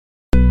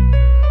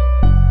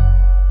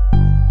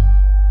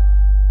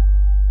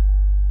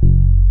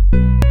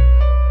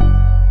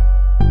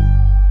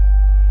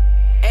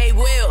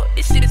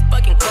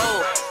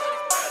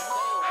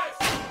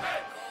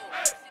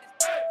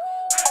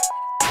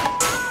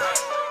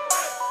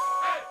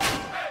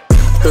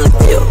Big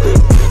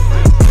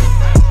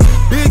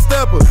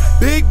Steppa,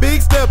 big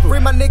Steppa. Free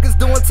my niggas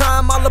doing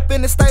time all up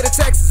in the state of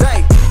Texas,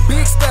 hey.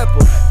 Big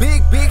Steppa,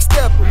 big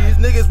Steppa. These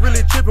niggas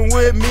really tripping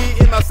with me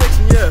in my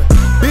section, yeah.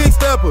 Big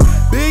Steppa,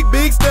 big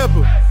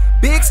Steppa.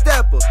 Big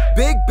Steppa,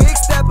 big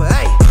Steppa,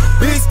 hey.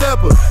 Big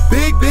Steppa,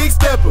 big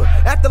Steppa.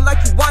 Acting like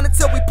you want it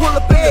till we pull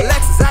up in the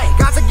Lexus, hey.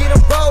 Guys are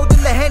getting rolled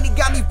and the handy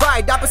got me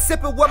right. I been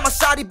sipping with my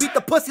shawty, beat the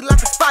pussy like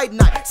it's fight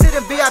night.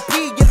 Sitting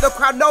VIP, in the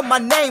crowd know my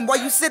name. While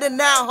you sitting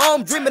down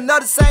home dreaming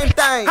of the same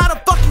thing. How the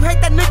fuck you hate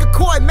that nigga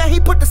Coy, man? He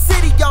put the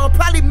city on.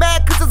 Probably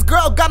mad cause his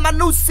girl got my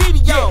new CD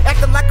on.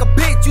 Acting like a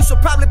bitch, you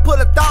should probably put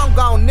a thong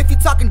on. If you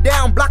talking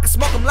down, block and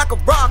smoke him like a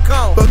rock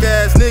cone. Fuck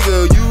ass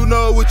nigga, you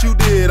know what you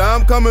did.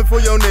 I'm coming for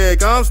your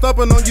neck, I'm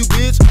stomping on you,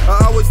 bitch.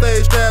 I always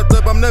stay strapped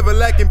up, I'm never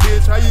lacking,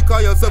 bitch. How you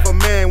call yourself a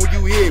man when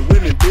you hit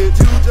women, bitch?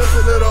 You just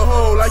a little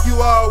hoe like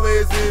you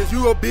always is.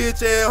 You a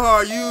bitch at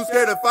heart, you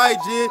scared to fight,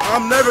 Jen.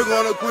 I'm never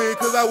gonna quit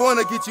cause I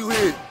wanna get you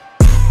hit.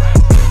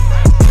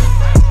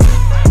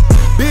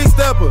 Big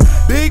Steppa,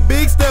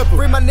 big Steppa.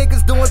 Free my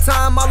niggas doing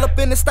time all up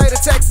in the state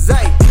of Texas,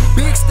 hey.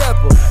 Big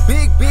Steppa,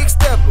 big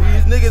Steppa.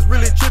 These niggas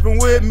really tripping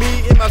with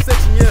me in my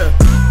section, yeah.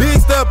 Big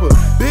Steppa,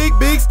 big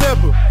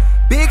Steppa.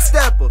 Big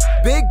Steppa,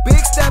 big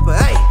Steppa,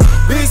 hey.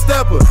 Big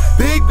Steppa,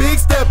 big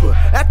Steppa.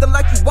 Acting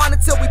like you want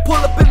it till we pull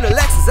up in the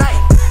Lexus, hey.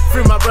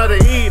 Free my brother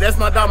E, that's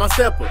my dog, my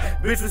Steppa.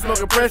 Bitch, we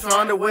smoking pressure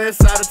on the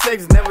west side of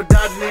Texas. Never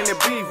dodging in the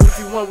beef. What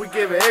you want, we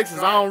giving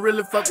extras. I don't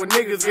really fuck with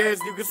niggas, yes,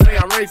 you can say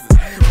I'm racist.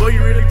 Boy,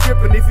 you really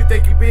tripping if you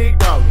think you big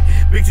doggy.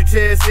 Beat your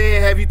chest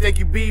in, have you think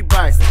you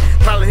beatboxing.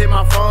 Probably hit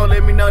my phone,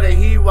 let me know that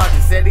he watching.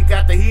 Said he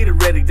got the heater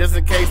ready, just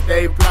in case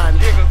they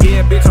plotting.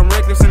 Yeah, bitch, I'm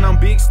reckless and I'm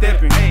big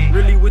stepping.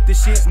 Really with the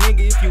shits,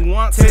 nigga, if you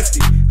want, test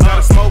it.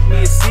 Gotta smoke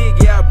me a cig,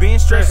 yeah, I been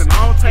stressing.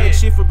 I don't take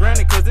shit for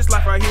granted, cause this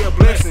life right here a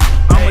blessing.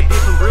 I'm a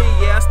different breed,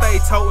 yeah, I stay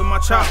tote with my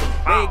chopper.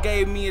 They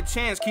gave me a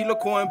chance, Kilo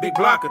Coin, big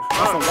blocker.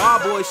 On some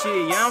wild boy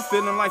shit, yeah, I'm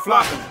feeling like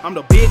Flocker. I'm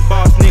the big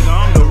boss nigga,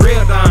 I'm the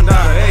real Don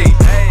Dada, hey.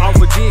 Off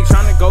a jig,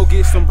 tryna go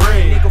get some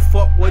bread. Nigga,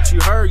 fuck what you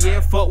heard,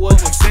 yeah, fuck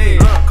what was said.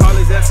 Call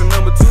his ass a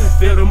number 2,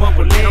 fill him up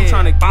with lead. I'm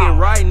tryna get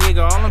right,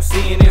 nigga, all I'm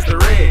seeing is the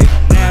red.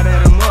 Now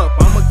that I'm up,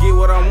 I'ma get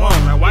what I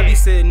want. Now YD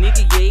said,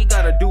 nigga, yeah, you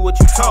gotta do what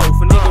you told.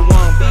 For nigga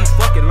wanna beef,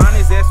 fuck it, line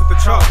his ass with the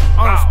chalk.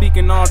 I'm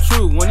speaking all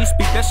true, when he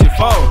speak, that shit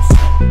false.